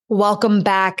Welcome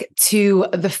back to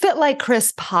the Fit Like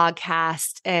Chris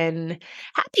podcast and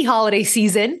happy holiday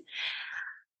season.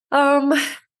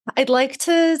 I'd like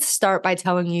to start by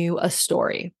telling you a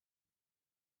story.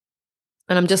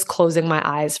 And I'm just closing my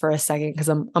eyes for a second because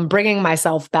I'm bringing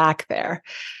myself back there.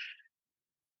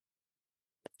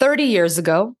 30 years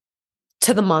ago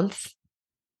to the month,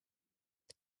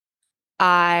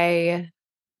 I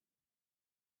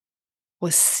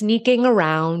was sneaking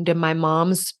around in my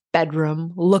mom's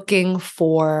bedroom looking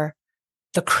for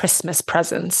the Christmas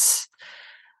presents.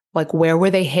 Like, where were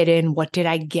they hidden? What did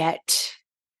I get?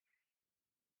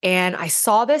 And I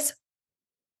saw this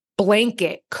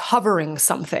blanket covering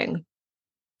something.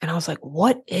 And I was like,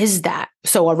 what is that?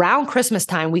 So around Christmas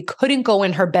time, we couldn't go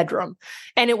in her bedroom.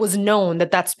 And it was known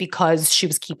that that's because she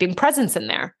was keeping presents in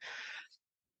there.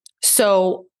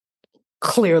 So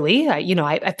clearly, I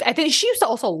think she used to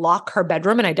also lock her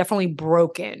bedroom, and I definitely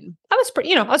broke in. I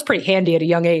was pretty handy at a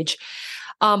young age.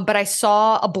 But I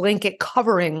saw a blanket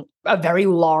covering a very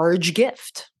large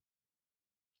gift.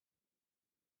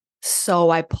 So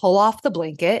I pull off the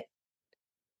blanket,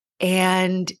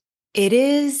 and it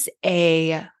is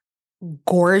a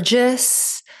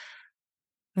gorgeous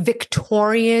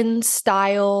Victorian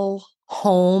style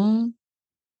home,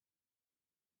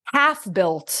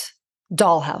 half-built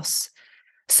dollhouse.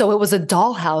 So it was a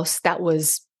dollhouse that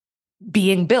was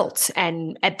being built.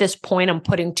 And at this point, I'm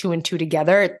putting two and two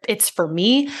together. It's for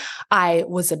me. I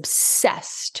was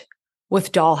obsessed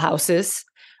with dollhouses.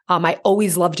 I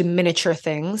always loved miniature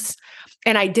things.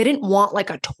 And I didn't want like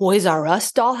a Toys R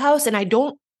Us dollhouse. And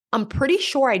I'm pretty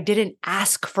sure I didn't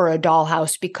ask for a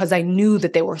dollhouse because I knew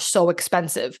that they were so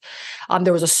expensive.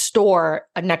 There was a store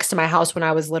next to my house when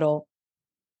I was little.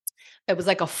 It was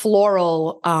like a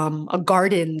floral, a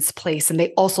gardens place. And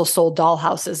they also sold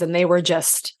dollhouses, and they were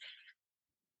just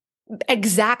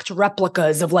exact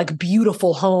replicas of like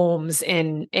beautiful homes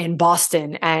in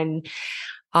Boston. And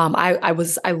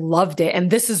I loved it.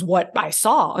 And this is what I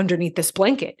saw underneath this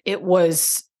blanket. It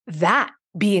was that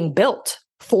being built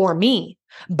for me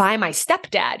by my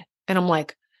stepdad. And I'm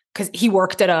like, because he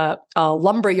worked at a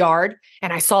lumber yard,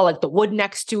 and I saw like the wood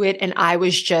next to it. And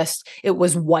it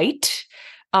was white.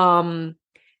 Like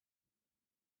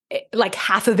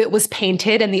half of it was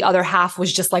painted and the other half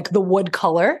was just like the wood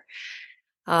color.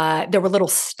 There were little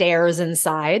stairs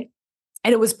inside,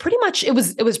 and it was pretty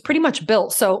much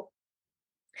built. So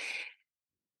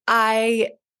I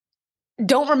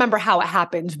don't remember how it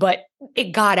happened, but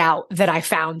it got out that I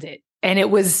found it. And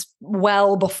it was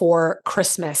well before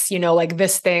Christmas, like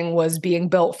this thing was being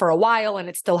built for a while and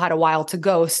it still had a while to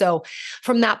go. So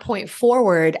from that point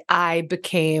forward, I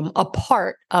became a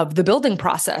part of the building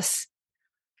process.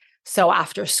 So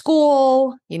after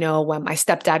school, when my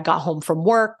stepdad got home from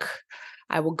work,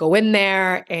 I would go in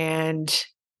there, and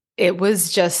it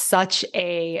was just such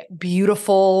a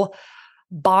beautiful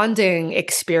bonding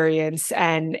experience.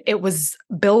 And it was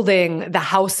building the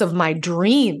house of my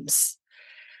dreams.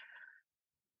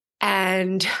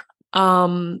 And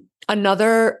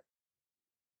another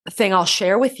thing I'll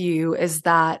share with you is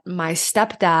that my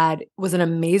stepdad was an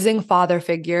amazing father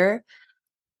figure.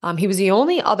 He was the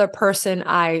only other person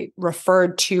I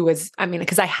referred to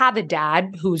because I have a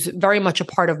dad who's very much a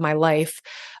part of my life,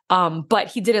 but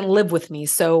he didn't live with me.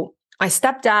 So my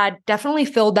stepdad definitely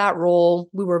filled that role.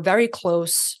 We were very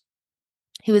close.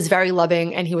 He was very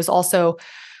loving, and he was also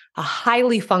a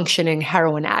highly functioning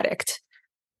heroin addict.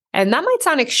 And that might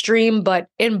sound extreme, but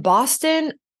in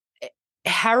Boston,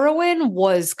 heroin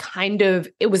was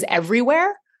it was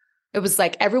everywhere. It was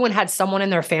like everyone had someone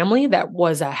in their family that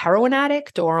was a heroin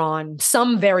addict or on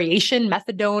some variation,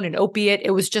 methadone and opiate.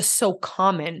 It was just so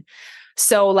common.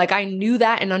 So like I knew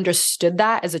that and understood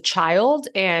that as a child,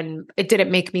 and it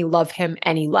didn't make me love him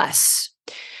any less.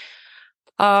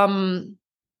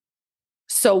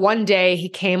 So one day he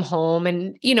came home,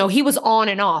 and, he was on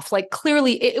and off. Like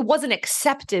clearly it wasn't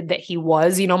accepted that he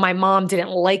was, my mom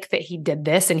didn't like that he did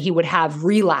this, and he would have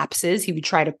relapses. He would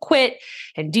try to quit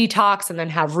and detox and then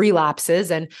have relapses.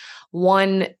 And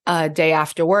one day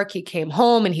after work, he came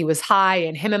home and he was high,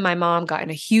 and him and my mom got in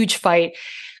a huge fight.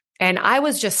 And I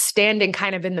was just standing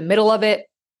kind of in the middle of it.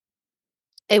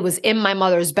 It was in my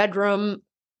mother's bedroom.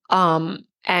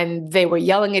 And they were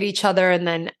yelling at each other. And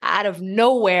then out of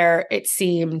nowhere, it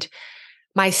seemed,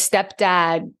 my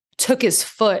stepdad took his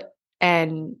foot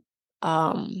and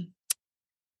kind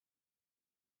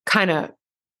of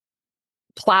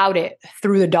plowed it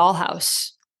through the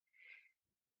dollhouse.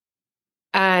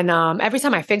 And every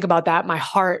time I think about that, my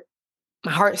heart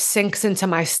sinks into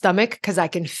my stomach, because I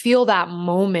can feel that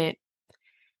moment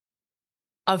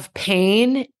of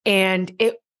pain. And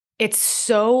it's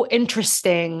so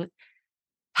interesting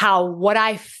how what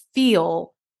I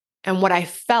feel and what I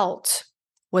felt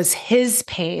was his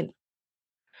pain,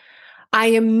 I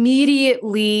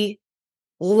immediately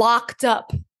locked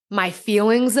up my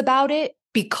feelings about it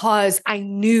because I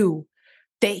knew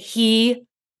that he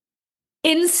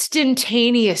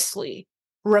instantaneously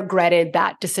regretted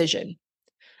that decision.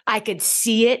 I could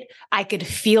see it, I could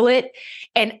feel it,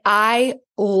 and I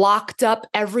locked up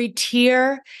every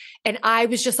tear. And I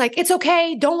was just like, it's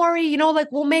okay, don't worry,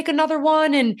 like we'll make another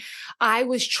one. And I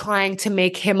was trying to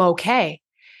make him okay.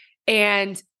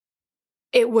 And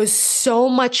it was so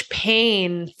much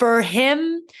pain for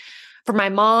him, for my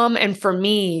mom, and for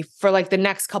me for like the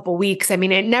next couple weeks. I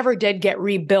mean, it never did get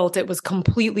rebuilt. It was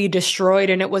completely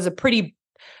destroyed, and it was a pretty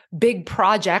big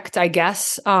project, I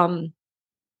guess.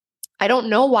 I don't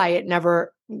know why it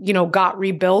never, got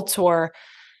rebuilt, or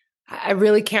I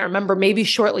really can't remember. Maybe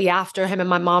shortly after him and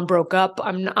my mom broke up.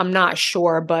 I'm not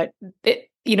sure, but it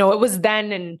was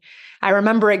then, and I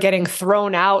remember it getting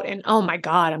thrown out, and oh my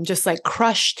God, I'm just like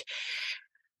crushed.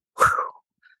 Whew.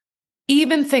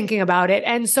 Even thinking about it.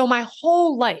 And so my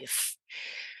whole life,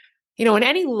 in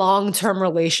any long-term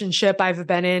relationship I've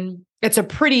been in, it's a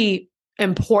pretty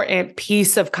important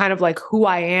piece of kind of like who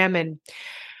I am and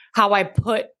how I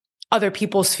put other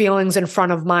people's feelings in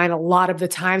front of mine a lot of the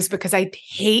times, because I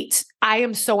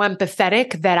am so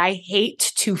empathetic that I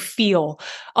hate to feel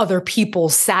other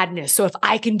people's sadness. So if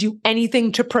I can do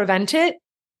anything to prevent it,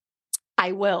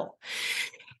 I will.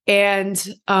 And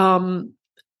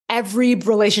every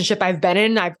relationship I've been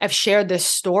in, I've shared this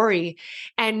story,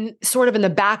 and sort of in the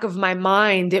back of my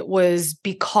mind, it was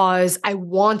because I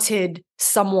wanted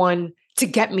someone to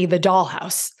get me the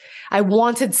dollhouse. I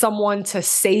wanted someone to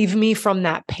save me from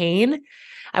that pain.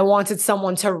 I wanted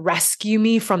someone to rescue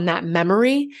me from that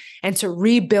memory and to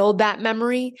rebuild that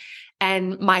memory.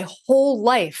 And my whole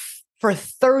life, for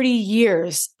 30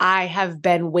 years, I have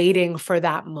been waiting for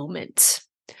that moment.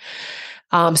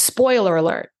 Spoiler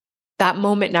alert. That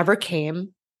moment never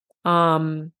came.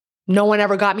 No one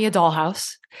ever got me a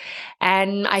dollhouse.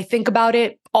 And I think about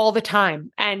it all the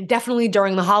time, and definitely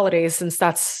during the holidays, since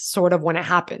that's sort of when it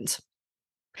happened.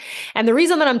 And the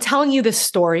reason that I'm telling you this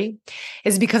story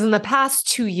is because in the past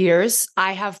 2 years,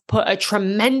 I have put a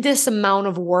tremendous amount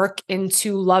of work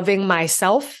into loving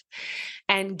myself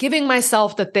and giving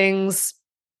myself the things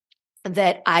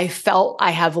that I felt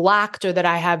I have lacked or that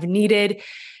I have needed.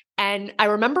 And I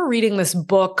remember reading this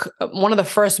book, one of the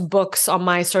first books on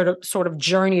my sort of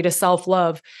journey to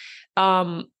self-love.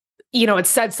 It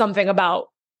said something about,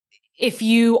 if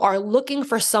you are looking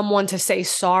for someone to say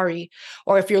sorry,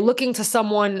 or if you're looking to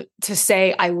someone to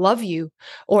say, I love you,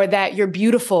 or that you're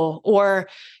beautiful, or,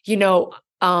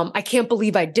 I can't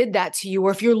believe I did that to you.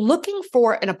 Or if you're looking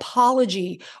for an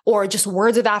apology or just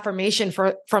words of affirmation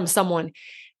from someone,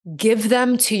 give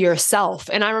them to yourself.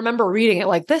 And I remember reading it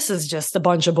like, this is just a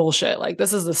bunch of bullshit. Like,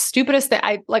 this is the stupidest thing.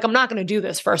 I'm not going to do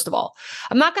this. First of all,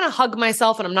 I'm not going to hug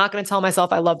myself, and I'm not going to tell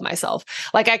myself I love myself.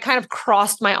 Like, I kind of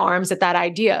crossed my arms at that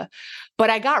idea, but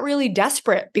I got really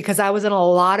desperate because I was in a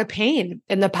lot of pain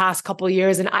in the past couple of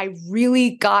years. And I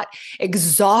really got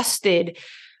exhausted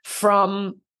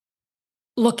from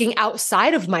looking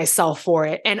outside of myself for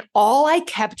it. And all I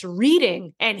kept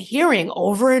reading and hearing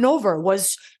over and over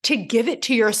was to give it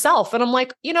to yourself. And I'm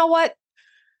like, you know what?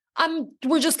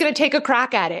 We're just going to take a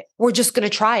crack at it. We're just going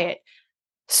to try it.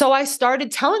 So I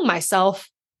started telling myself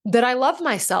that I love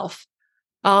myself,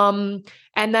 and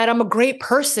that I'm a great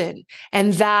person,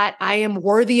 and that I am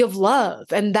worthy of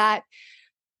love, and that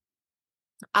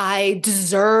I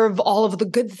deserve all of the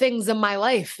good things in my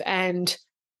life. And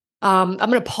I'm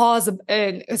going to pause,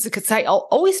 and because I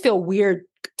always feel weird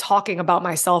talking about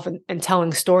myself and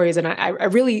telling stories. And I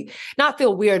really not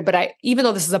feel weird, but even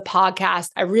though this is a podcast,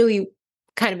 I really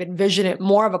kind of envision it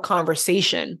more of a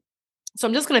conversation. So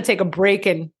I'm just going to take a break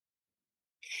and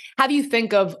have you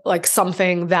think of like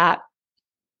somebody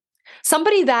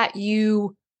that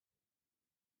you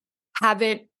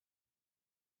haven't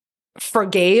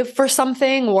forgave for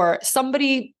something, or some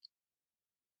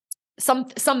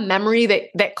memory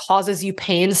that causes you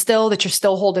pain still, that you're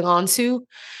still holding on to.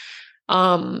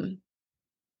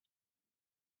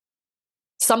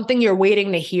 Something you're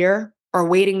waiting to hear or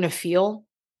waiting to feel.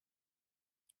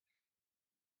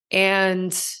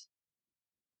 And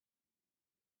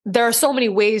there are so many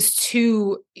ways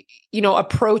to,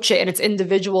 approach it, and it's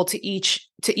individual to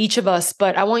each of us.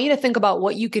 But I want you to think about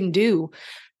what you can do,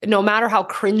 no matter how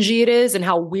cringy it is and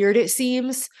how weird it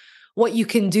seems, what you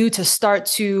can do to start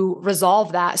to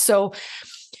resolve that. So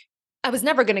I was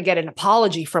never going to get an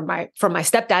apology from my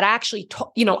stepdad. I actually,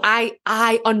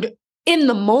 in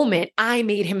the moment, I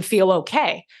made him feel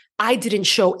okay. I didn't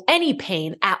show any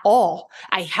pain at all.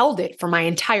 I held it for my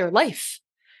entire life.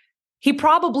 Him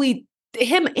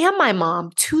and my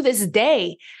mom to this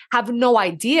day have no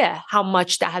idea how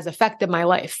much that has affected my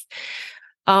life.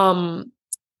 And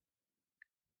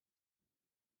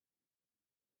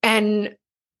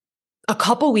a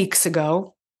couple weeks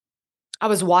ago, I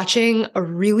was watching a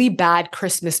really bad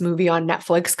Christmas movie on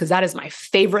Netflix because that is my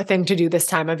favorite thing to do this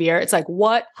time of year. It's like,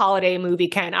 what holiday movie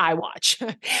can I watch?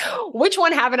 Which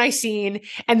one haven't I seen?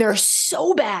 And they're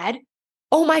so bad.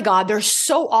 Oh my God, they're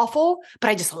so awful, but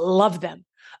I just love them.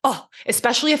 Oh,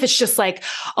 especially if it's just like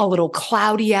a little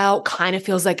cloudy out, kind of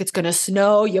feels like it's going to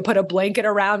snow. You put a blanket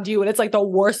around you and it's like the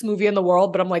worst movie in the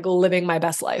world, but I'm like living my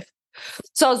best life.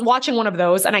 So I was watching one of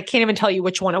those and I can't even tell you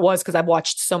which one it was because I've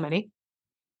watched so many.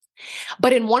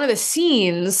 But in one of the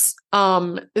scenes,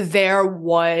 there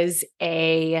was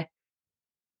the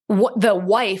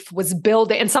wife was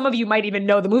building, and some of you might even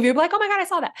know the movie. You're like, oh my God, I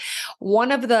saw that.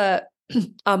 One of the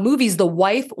movies, the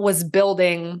wife was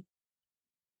building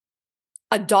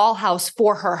a dollhouse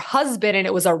for her husband, and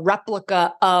it was a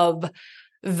replica of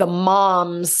the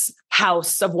mom's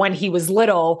house of when he was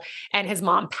little and his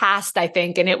mom passed, I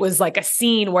think. And it was like a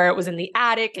scene where it was in the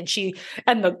attic and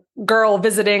the girl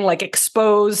visiting like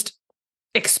exposed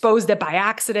it by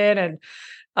accident.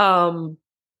 And,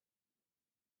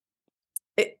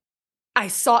 I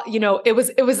saw,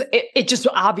 it just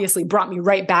obviously brought me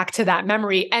right back to that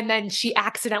memory. And then she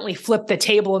accidentally flipped the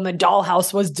table and the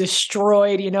dollhouse was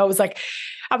destroyed. It was like,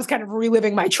 I was kind of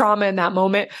reliving my trauma in that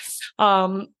moment.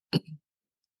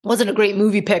 Wasn't a great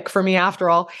movie pick for me after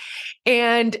all.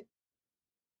 And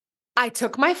I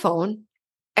took my phone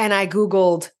and I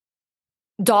Googled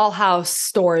dollhouse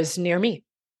stores near me.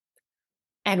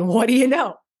 And what do you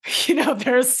know?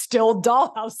 There's still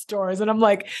dollhouse stores. And I'm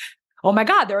like, oh my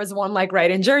God, there was one like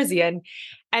right in Jersey.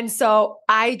 And so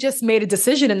I just made a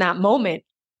decision in that moment.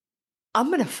 I'm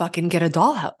going to fucking get a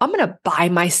dollhouse. I'm going to buy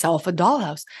myself a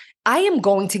dollhouse. I am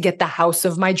going to get the house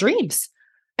of my dreams.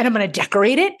 And I'm going to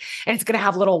decorate it and it's going to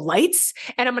have little lights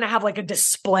and I'm going to have like a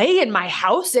display in my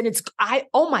house. And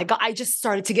oh my God, I just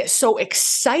started to get so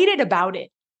excited about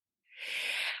it.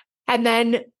 And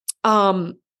then,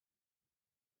 a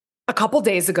couple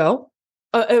days ago,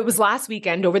 it was last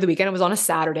weekend, over the weekend, it was on a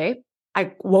Saturday.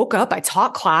 I woke up, I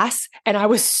taught class and I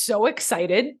was so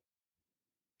excited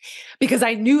because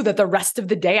I knew that the rest of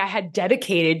the day I had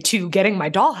dedicated to getting my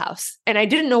dollhouse and I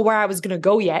didn't know where I was going to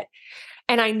go yet.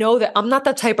 And I know that I'm not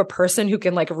the type of person who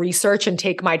can like research and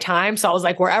take my time. So I was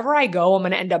like, wherever I go, I'm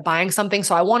going to end up buying something.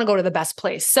 So I want to go to the best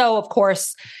place. So of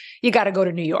course, you got to go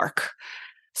to New York.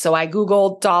 So I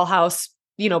Googled dollhouse,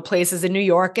 places in New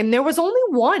York, and there was only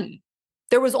one.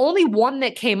 There was only one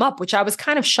that came up, which I was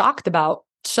kind of shocked about.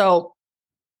 So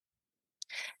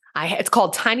it's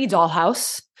called Tiny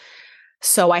Dollhouse.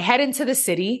 So I head into the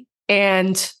city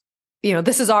and,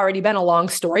 this has already been a long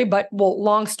story, but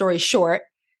long story short,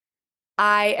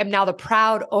 I am now the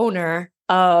proud owner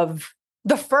of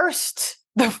the first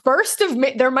of,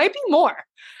 there might be more.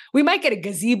 We might get a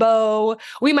gazebo.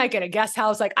 We might get a guest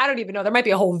house. Like, I don't even know. There might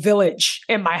be a whole village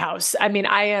in my house. I mean,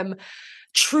 I am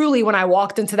truly, when I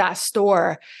walked into that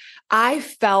store, I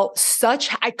felt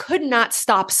I could not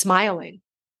stop smiling.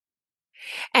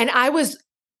 And I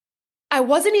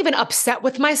wasn't even upset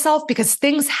with myself because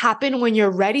things happen when you're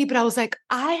ready. But I was like,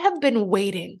 I have been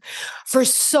waiting for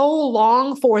so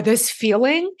long for this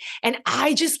feeling. And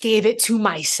I just gave it to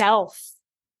myself.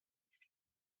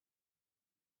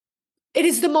 It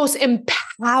is the most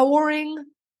empowering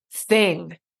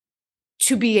thing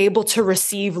to be able to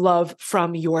receive love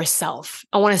from yourself.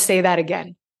 I want to say that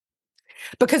again.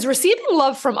 Because receiving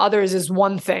love from others is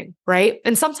one thing, right?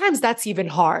 And sometimes that's even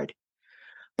hard.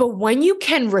 But when you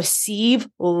can receive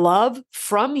love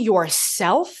from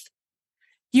yourself,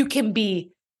 you can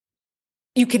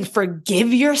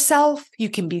forgive yourself. You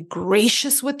can be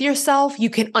gracious with yourself. You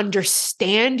can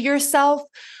understand yourself.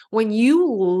 When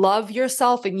you love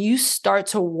yourself and you start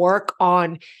to work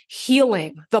on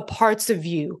healing the parts of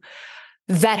you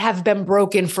that have been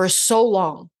broken for so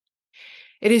long,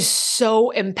 it is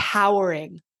so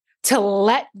empowering to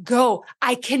let go.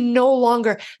 I can no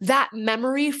longer, that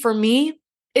memory for me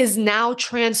is now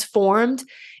transformed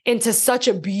into such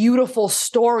a beautiful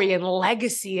story and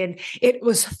legacy. And it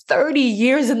was 30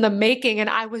 years in the making. And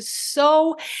I was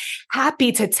so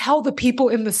happy to tell the people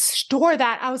in the store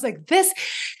that. I was like,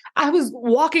 I was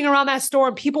walking around that store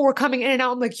and people were coming in and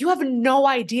out. I'm like, you have no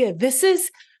idea.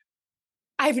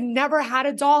 I've never had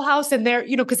a dollhouse. And they're,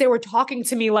 because they were talking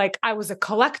to me like I was a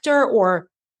collector or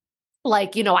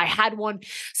like, I had one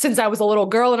since I was a little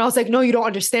girl. And I was like, no, you don't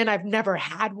understand. I've never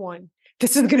had one.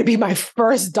 this is going to be my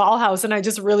first dollhouse. And I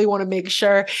just really want to make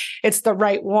sure it's the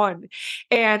right one.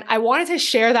 And I wanted to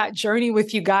share that journey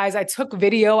with you guys. I took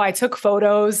video, I took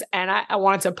photos, and I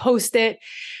wanted to post it.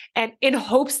 And in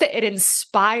hopes that it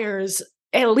inspires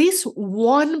at least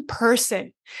one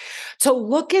person to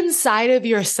look inside of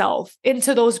yourself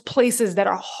into those places that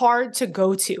are hard to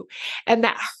go to and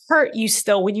that hurt you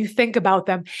still when you think about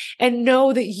them, and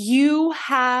know that you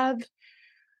have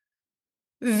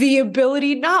the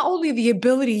ability, not only the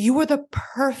ability, you are the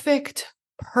perfect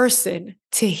person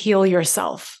to heal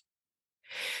yourself.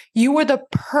 You are the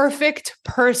perfect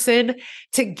person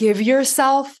to give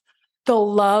yourself the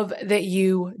love that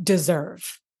you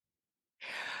deserve.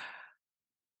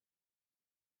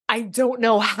 I don't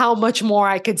know how much more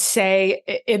I could say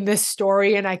in this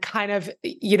story. And I kind of,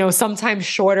 sometimes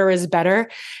shorter is better.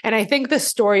 And I think this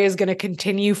story is going to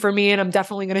continue for me. And I'm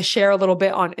definitely going to share a little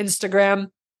bit on Instagram.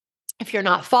 If you're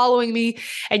not following me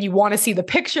and you want to see the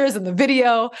pictures and the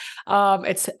video,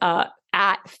 it's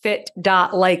at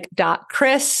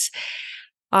fit.like.chris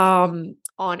on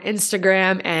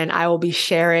Instagram. And I will be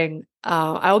sharing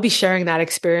that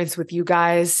experience with you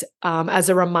guys as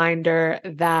a reminder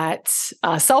that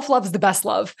self-love is the best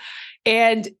love.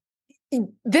 And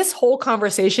this whole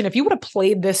conversation, if you would have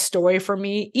played this story for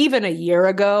me even a year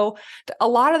ago, a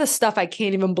lot of the stuff I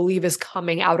can't even believe is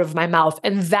coming out of my mouth.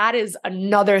 And that is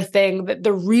another thing, that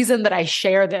the reason that I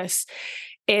share this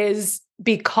is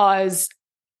because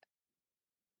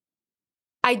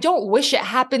I don't wish it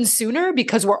happened sooner,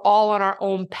 because we're all on our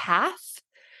own path.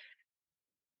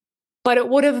 But it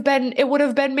would have been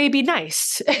maybe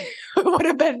nice. It would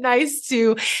have been nice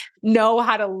to know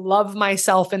how to love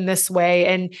myself in this way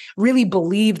and really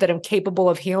believe that I'm capable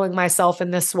of healing myself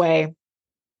in this way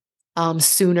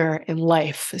sooner in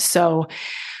life. So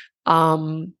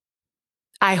I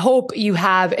hope you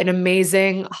have an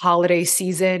amazing holiday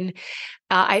season.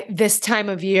 This time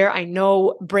of year, I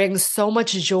know, brings so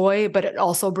much joy, but it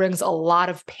also brings a lot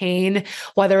of pain,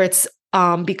 whether it's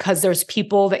because there's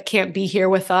people that can't be here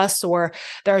with us, or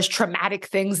there's traumatic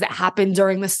things that happen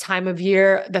during this time of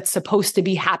year that's supposed to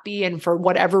be happy, and for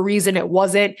whatever reason it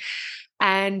wasn't.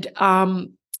 And I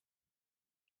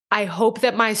hope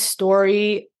that my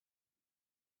story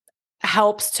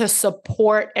helps to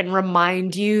support and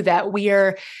remind you that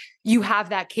you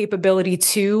have that capability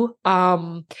too.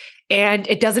 And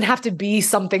it doesn't have to be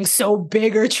something so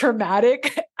big or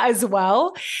traumatic as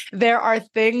well. There are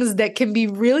things that can be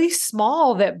really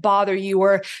small that bother you,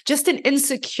 or just an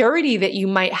insecurity that you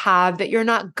might have, that you're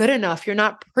not good enough, you're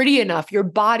not pretty enough, your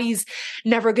body's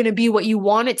never going to be what you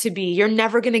want it to be, you're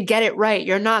never going to get it right,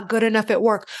 you're not good enough at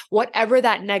work. Whatever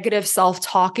that negative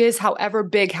self-talk is, however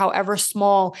big, however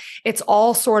small, it's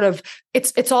all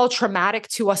it's all traumatic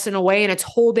to us in a way, and it's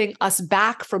holding us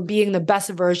back from being the best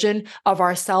version of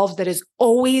ourselves that is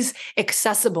always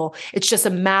accessible. It's just a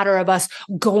matter of us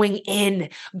going in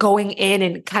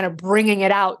and kind of bringing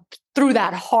it out through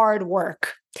that hard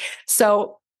work.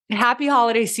 So happy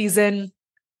holiday season.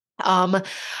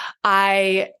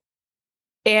 I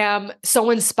am so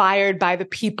inspired by the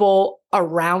people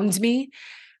around me.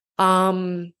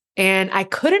 And I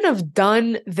couldn't have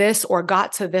done this or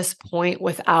got to this point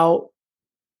without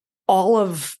all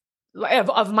of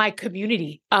my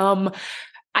community.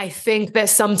 I think that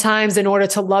sometimes, in order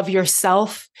to love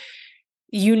yourself,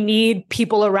 you need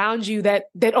people around you that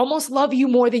almost love you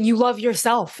more than you love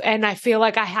yourself. And I feel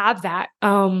like I have that.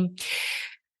 And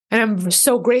I'm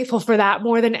so grateful for that,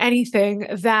 more than anything,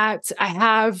 that I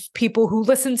have people who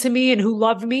listen to me and who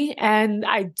love me. And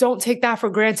I don't take that for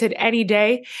granted any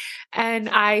day. And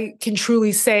I can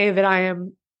truly say that I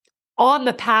am on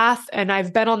the path, and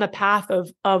I've been on the path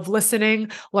of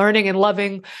listening, learning, and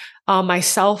loving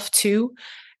myself too.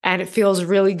 And it feels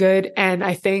really good. And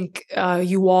I thank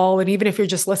you all. And even if you're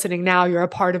just listening now, you're a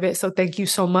part of it. So thank you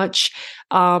so much.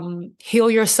 Heal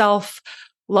yourself,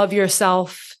 love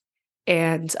yourself,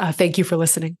 and thank you for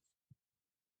listening.